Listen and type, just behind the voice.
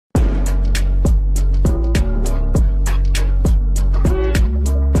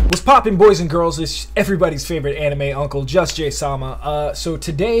What's poppin', boys and girls? It's everybody's favorite anime uncle, JustJaySama. So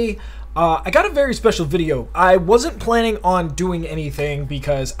today, I got a very special video. I wasn't planning on doing anything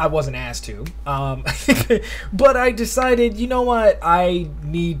because I wasn't asked to. But I decided, you know what? I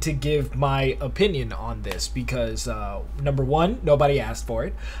need to give my opinion on this because, number one, nobody asked for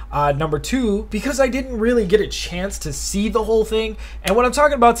it. Number two, because I didn't really get a chance to see the whole thing. And what I'm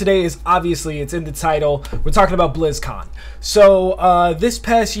talking about today is, obviously, it's in the title. We're talking about BlizzCon. So, this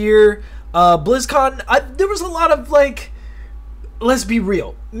past year, BlizzCon, there was a lot of, like, let's be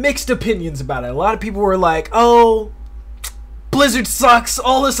real, mixed opinions about it. A lot of people were like, oh, Blizzard sucks,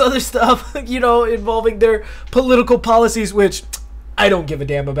 all this other stuff, you know, involving their political policies, which I don't give a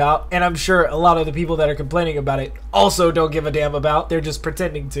damn about. And I'm sure a lot of the people that are complaining about it also don't give a damn about. They're just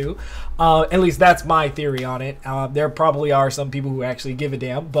pretending to. At least that's my theory on it. There probably are some people who actually give a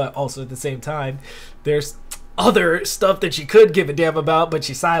damn, but also at the same time, there's other stuff that you could give a damn about, but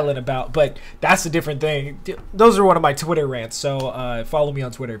you're silent about. But that's a different thing. Those are one of my Twitter rants, so follow me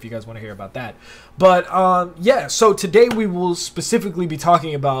on Twitter if you guys want to hear about that. But yeah, so today we will specifically be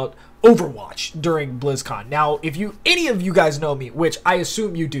talking about Overwatch during BlizzCon. Now, if any of you guys know me, which I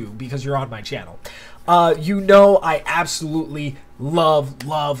assume you do because you're on my channel, you know I absolutely love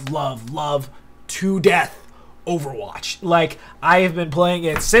to death Overwatch. Like, I have been playing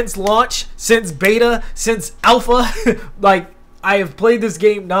it since launch, since beta, since alpha. Like, I have played this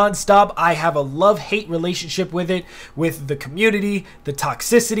game non-stop. I have a love-hate relationship with it, with the community, the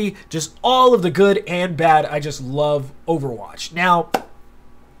toxicity, just all of the good and bad. I just love Overwatch. Now,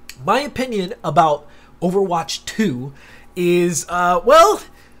 my opinion about Overwatch 2 is, well,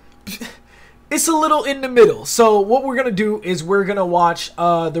 it's a little in the middle. So what we're going to do is we're going to watch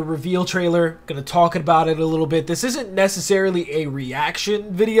the reveal trailer, going to talk about it a little bit. This isn't necessarily a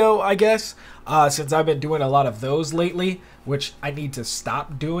reaction video, I guess, since I've been doing a lot of those lately, which I need to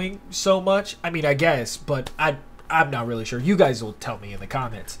stop doing so much. I mean, I guess, but I'm not really sure. You guys will tell me in the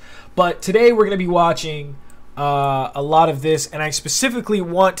comments. But today we're going to be watching a lot of this, and I specifically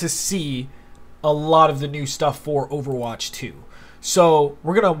want to see a lot of the new stuff for Overwatch 2. So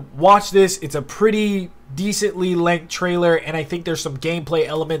we're going to watch this. It's a pretty decently length trailer, and I think there's some gameplay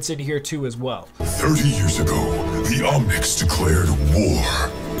elements in here too as well. 30 years ago, the Omnics declared war.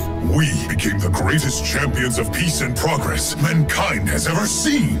 We became the greatest champions of peace and progress mankind has ever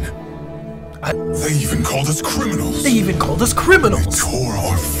seen. They even called us criminals. They tore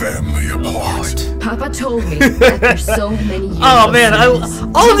our family apart. Papa told me after so many years. Oh man,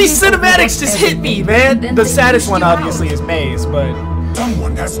 all these cinematics just hit me, man. The saddest one obviously is Maze, but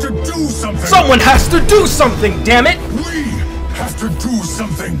someone has to do something. Someone has to do something, damn it. We have to do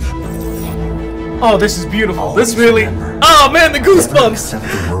something. Oh, this is beautiful. This really, oh man, the goosebumps. The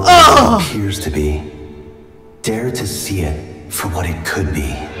world appears to be. Dare to see it for what it could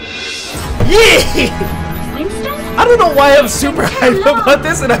be. Yeah! I don't know why I'm super hyped about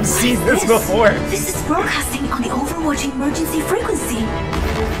this, and I've seen this before. This is broadcasting on the Overwatch emergency frequency.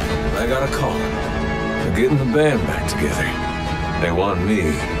 I got a call. They're getting the band back together. They want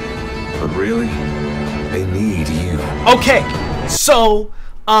me, but really, they need you. Okay, so,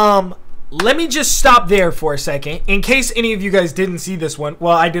 let me just stop there for a second. In case any of you guys didn't see this one,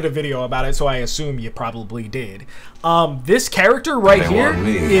 well, I did a video about it, so I assume you probably did. This character right here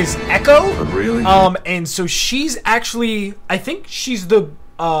is Echo. But really? And so she's actually, I think she's the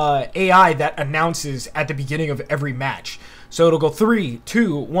AI that announces at the beginning of every match. So it'll go 3,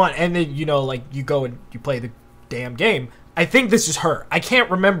 2, 1, and then, you know, like, you go and you play the damn game. I think this is her. I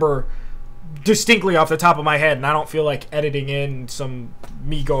can't remember distinctly off the top of my head, and I don't feel like editing in some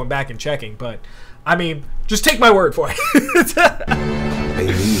me going back and checking, but I mean, just take my word for it. They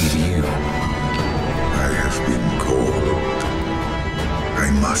need you. I have been called. I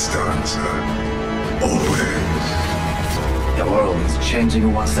must answer. Always. The world is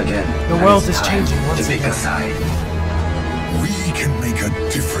changing once again. The world is changing once again. To pick a side. We can make a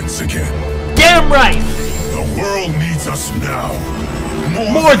difference again. Damn right! The world needs us now.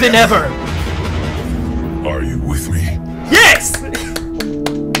 More than ever. Are you with me? Yes!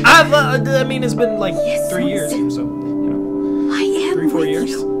 I mean, it's been like 3 years or so. You know, I am 3, 4 with years.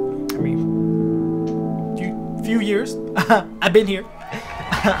 you. I mean, few years. I've been here.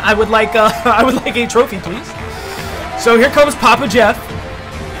 I would like a trophy, please. So here comes Papa Jeff.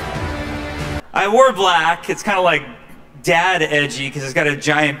 I wore black. It's kind of like dad edgy because it's got a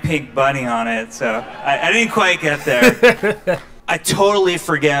giant pink bunny on it. So I didn't quite get there. I totally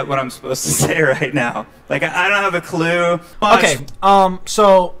forget what I'm supposed to say right now. Like, I don't have a clue. Okay,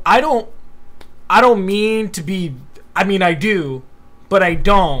 so I don't mean to be, I mean, I do, but I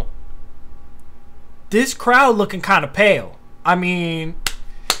don't. This crowd looking kind of pale. I mean,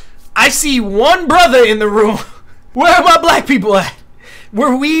 I see one brother in the room. Where are my black people at?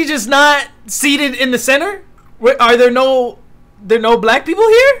 Were we just not seated in the center? Are there no black people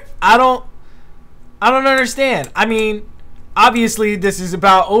here? I don't understand. I mean, obviously this is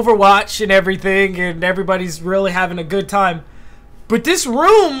about Overwatch and everything, and everybody's really having a good time. But this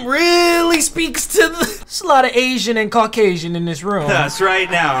room really speaks to there's a lot of Asian and Caucasian in this room. That's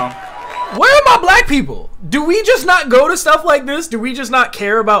right now. Where are my black people? Do we just not go to stuff like this? Do we just not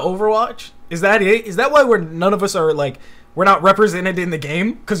care about Overwatch? Is that it? Is that why none of us are like, we're not represented in the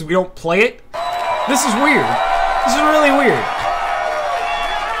game? Because we don't play it? This is weird. This is really weird.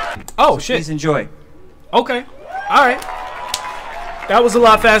 Oh, shit. Please enjoy. Okay. Alright. That was a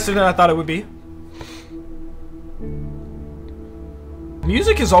lot faster than I thought it would be.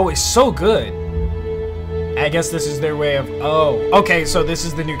 Music is always so good. I guess this is their way of... Oh. Okay, so this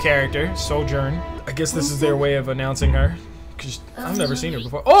is the new character, Sojourn. I guess this is their way of announcing her. Because I've never seen her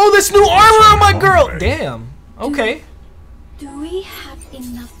before. Oh, this new armor on my girl! Damn. Okay. Do we have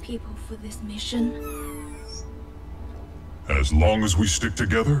enough people for this mission? As long as we stick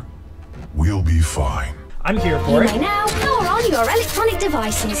together, we'll be fine. I'm here You for may it. now power on your electronic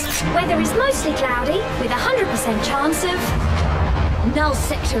devices. Weather is mostly cloudy, with a 100% chance of null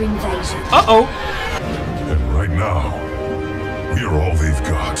sector invasion. Uh-oh. And right now, we are all they've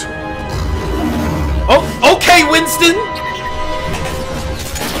got. Oh, okay, Winston!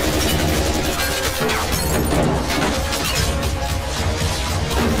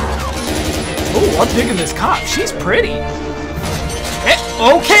 Oh, I'm digging this cop. She's pretty.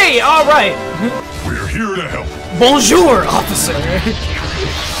 Okay, alright. We're here to help. Bonjour, officer.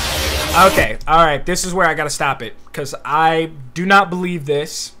 Okay, alright, this is where I gotta stop it. Because I do not believe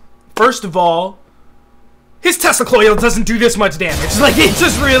this. First of all, his Tesla coil doesn't do this much damage. Like, it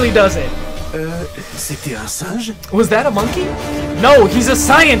just really doesn't. C'était un singe? Was that a monkey? No, he's a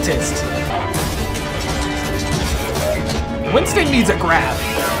scientist. Winston needs a grab.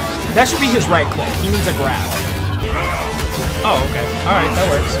 That should be his right click. He needs a grab. Oh, okay. Alright, that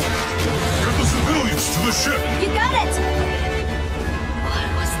works. Get the civilians to the ship. You got it! What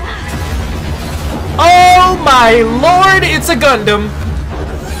was that? Oh my lord, it's a Gundam.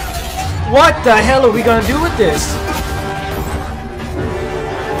 What the hell are we gonna do with this?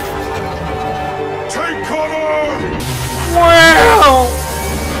 Take cover! Wow!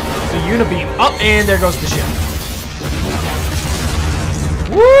 The Unibeam up, and there goes the ship.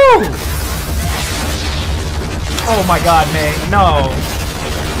 Woo! Oh my god, May. No.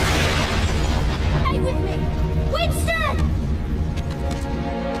 Stay with me! Winston!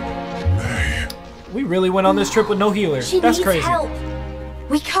 May. We really went on this trip with no healer. She That's needs crazy. help.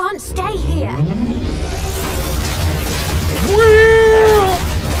 We can't stay here. Woo!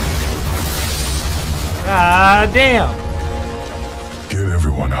 Ah, damn. Get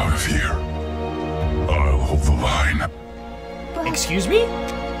everyone out of here. I'll hold the line. Excuse me?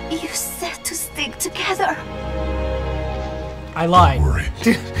 You said to stick together. I lied. Don't worry.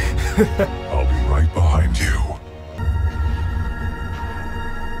 I'll be right behind you.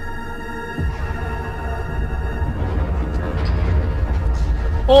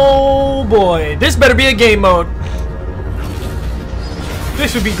 Oh boy, this better be a game mode.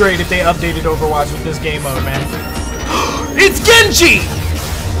 This would be great if they updated Overwatch with this game mode, man. It's Genji!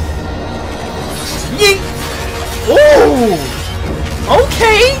 Yeet! Ooh!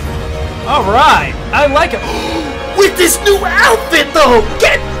 Okay! Alright, I like it. With this new outfit though!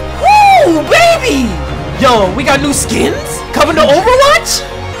 Get... Ooh, baby! Yo, we got new skins? Coming to Overwatch?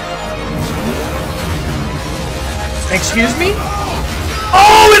 Excuse me?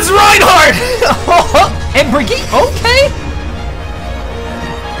 Oh, it's Reinhardt! And Brigitte, okay.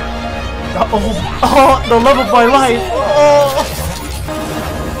 Oh, the love of my life. Oh.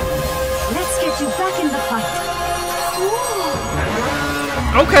 Let's get you back in the fight.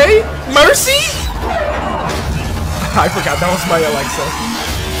 Okay, Mercy? I forgot that was my Alexa.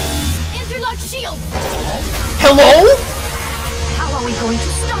 Interlock shield! Hello? How are we going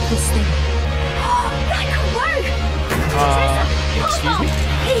to stop this thing? That could work! Excuse me?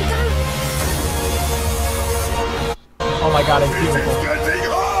 Here you go! Oh my god, it's beautiful.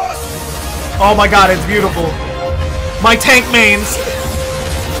 Getting hot! Oh my god, it's beautiful. My tank mains.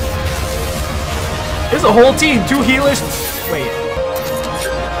 There's a whole team, 2 healers. Wait.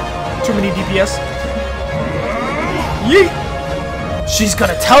 Too many DPS. Yeet. She's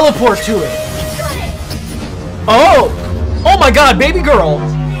gonna teleport to it. Oh. Oh my god, baby girl.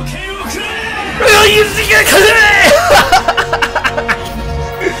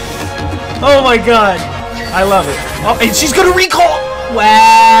 Oh my god. I love it. Oh, and she's gonna recall.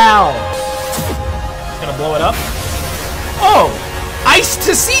 Wow. Gonna blow it up. Oh. Ice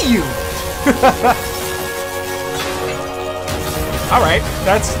to see you! Alright,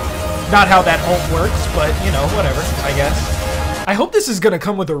 that's not how that ult works, but, you know, whatever, I guess. I hope this is gonna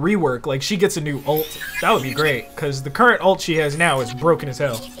come with a rework, like she gets a new ult. That would be great, because the current ult she has now is broken as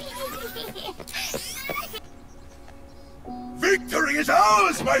hell. Victory is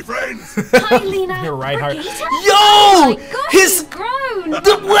ours, my friends! Hi, Lena. You're right, Hart. Brigitte? Yo! Oh my gosh, His... he's grown.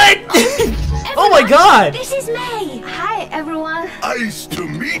 What? Oh my god! This is May. Hi, everyone. Nice to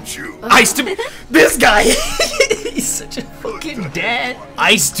meet you. Ice to... This guy! He's such a fucking dad.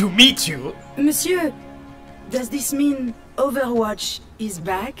 Ice to meet you. Monsieur, does this mean Overwatch is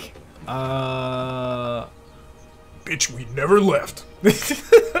back? Bitch, we never left.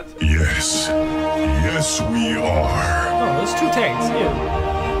 Yes. Yes, we are. Oh, those two tanks, yeah.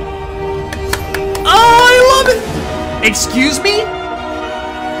 Oh, I love it! Excuse me?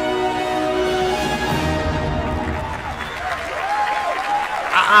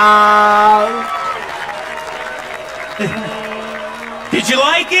 Did you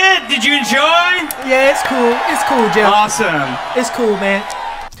like it? Did you enjoy? Yeah, it's cool. It's cool, Jeff. Awesome. It's cool, man.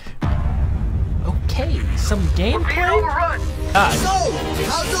 Okay, some gameplay? So,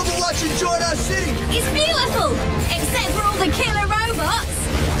 how's Overwatch enjoying our city? It's beautiful, except for all the killer robots.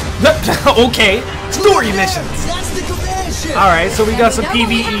 Okay, story missions. That's the command ship. Alright, so we got some Know what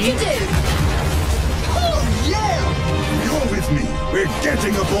we have PvE. to do. Oh, yeah. You're with me. We're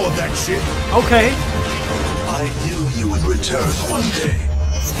getting aboard that ship. Okay. I knew you would return one day.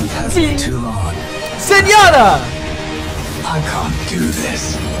 It has been too long. Senora! I can't do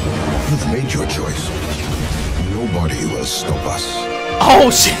this. You've made your choice. Nobody will stop us.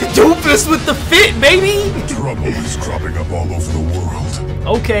 Oh shit, Doofus with the fit, baby! Trouble is cropping up all over the world.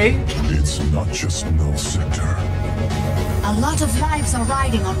 Okay. It's not just Null Sector. A lot of lives are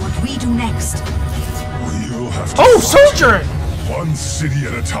riding on what we do next. We'll have to Oh, fight Sojourn! one city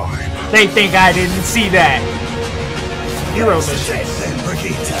at a time. They think I didn't see that. Hero missions.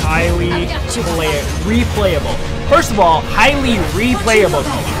 Highly replayable. First of all, highly replayable.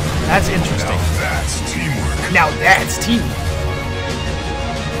 That's interesting. Now that's teamwork. Now that's teamwork.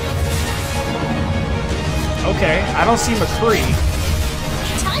 Okay, I don't see McCree.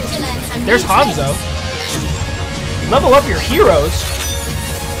 Time to learn some There's new Hanzo. tricks. Level up your heroes.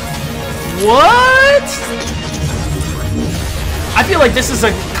 What? I feel like this is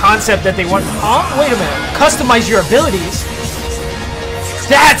a concept that they want. Oh, wait a minute. Customize your abilities.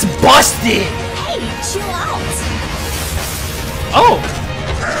 That's busted. Hey, chill out. Oh.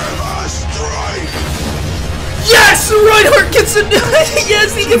 Yes, Reinhardt gets a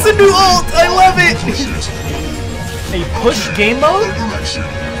yes, he gets a new ult. I love it. A push game mode.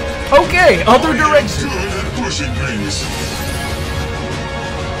 Okay, other direction.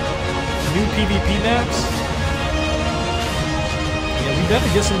 New PvP maps. Yeah, we better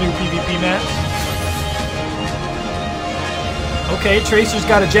get some new PvP maps. Okay, Tracer's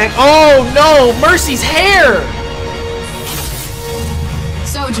got a jack. Oh no, Mercy's hair.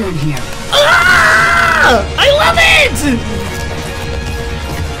 Sojourn here. Ah! I love it!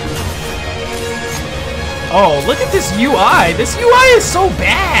 Oh, look at this UI. This UI is so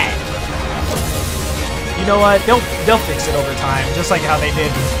bad. You know what? They'll fix it over time, just like how they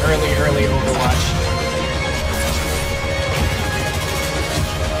did early Overwatch.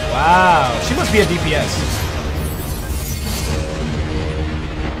 Wow, she must be a DPS.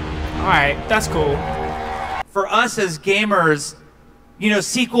 All right, that's cool. For us as gamers, you know,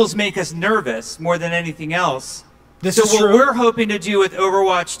 sequels make us nervous more than anything else. This so is what true. we're hoping to do with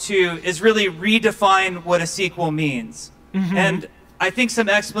Overwatch 2 is really redefine what a sequel means. And I think some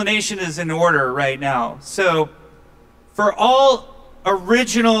explanation is in order right now. So for all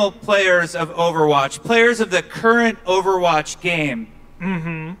original players of Overwatch, players of the current Overwatch game,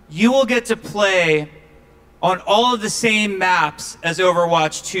 you will get to play on all of the same maps as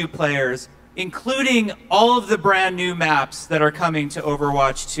Overwatch 2 players, including all of the brand new maps that are coming to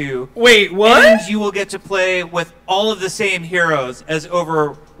Overwatch 2. Wait, what? And you will get to play with all of the same heroes as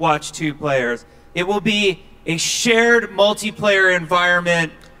Overwatch 2 players. It will be a shared multiplayer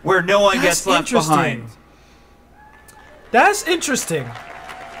environment where no one gets left behind. That's interesting.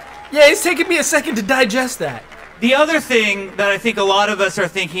 Yeah, it's taking me a second to digest that. The other thing that I think a lot of us are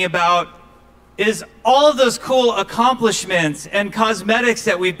thinking about is all of those cool accomplishments and cosmetics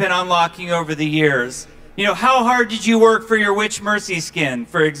that we've been unlocking over the years. You know, how hard did you work for your Witch Mercy skin,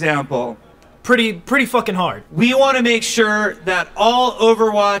 for example? Pretty fucking hard. We want to make sure that all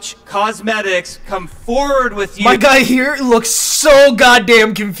Overwatch cosmetics come forward with you. My guy here looks so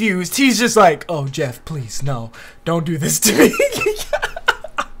goddamn confused. He's just like, oh, Jeff, please, no. Don't do this to me.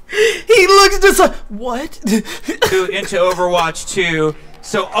 He looks looks just like, what? into Overwatch 2.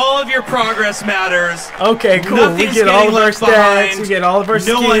 So all of your progress matters. Okay, cool. Nothing's We get all of our stats. behind. We get all of our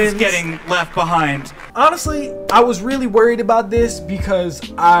skins. No one's getting left behind. Honestly, I was really worried about this because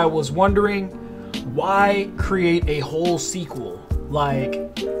I was wondering why create a whole sequel?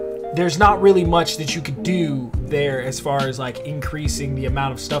 Like, there's not really much that you could do there as far as like increasing the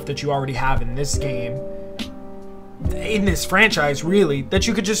amount of stuff that you already have in this game, in this franchise, really, that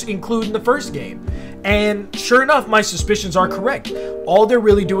you could just include in the first game. And sure enough, my suspicions are correct. All they're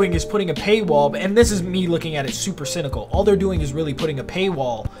really doing is putting a paywall, and this is me looking at it super cynical. All they're doing is really putting a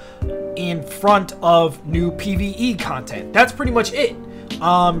paywall in front of new PvE content. That's pretty much it.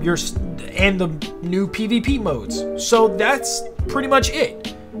 And the new PvP modes. So that's pretty much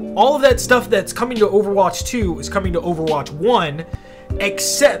it. All of that stuff that's coming to Overwatch 2 is coming to Overwatch 1,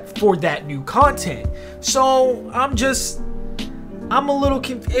 except for that new content. So I'm a little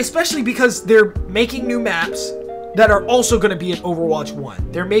confused, especially because they're making new maps that are also going to be in Overwatch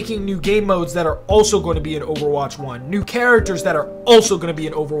 1. They're making new game modes that are also going to be in Overwatch 1. New characters that are also going to be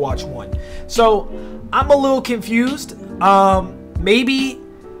in Overwatch 1. So I'm a little confused.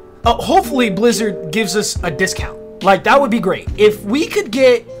 Hopefully Blizzard gives us a discount. Like, that would be great. If we could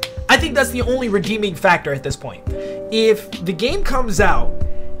get, I think that's the only redeeming factor at this point. If the game comes out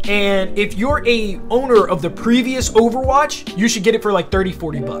and if you're a owner of the previous Overwatch, you should get it for like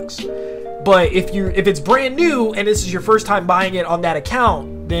 30-40 bucks. But if it's brand new and this is your first time buying it on that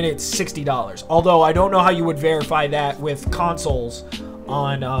account, then it's $60. Although I don't know how you would verify that with consoles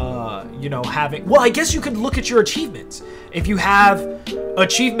on having, well, I guess you could look at your achievements if you have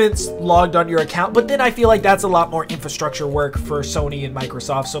achievements logged on your account, but then I feel like that's a lot more infrastructure work for Sony and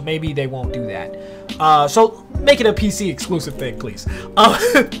Microsoft, so maybe they won't do that. So make it a PC exclusive thing, please.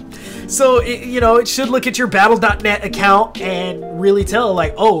 So it should look at your battle.net account and really tell,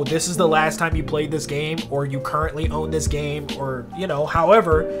 like, oh, this is the last time you played this game, or you currently own this game, or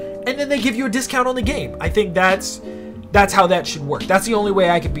however, and then they give you a discount on the game. I think that's how that should work. That's the only way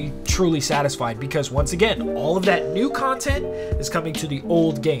I could be truly satisfied, because once again, all of that new content is coming to the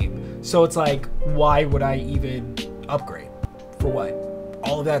old game. So it's like, why would I even upgrade? For what?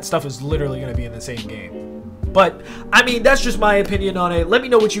 All of that stuff is literally going to be in the same game. But, I mean, that's just my opinion on it. Let me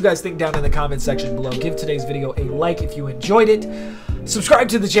know what you guys think down in the comment section below. Give today's video a like if you enjoyed it. Subscribe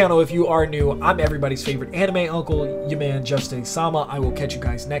to the channel if you are new. I'm everybody's favorite anime uncle, your man JustJaySama. I will catch you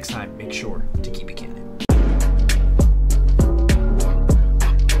guys next time. Make sure to keep it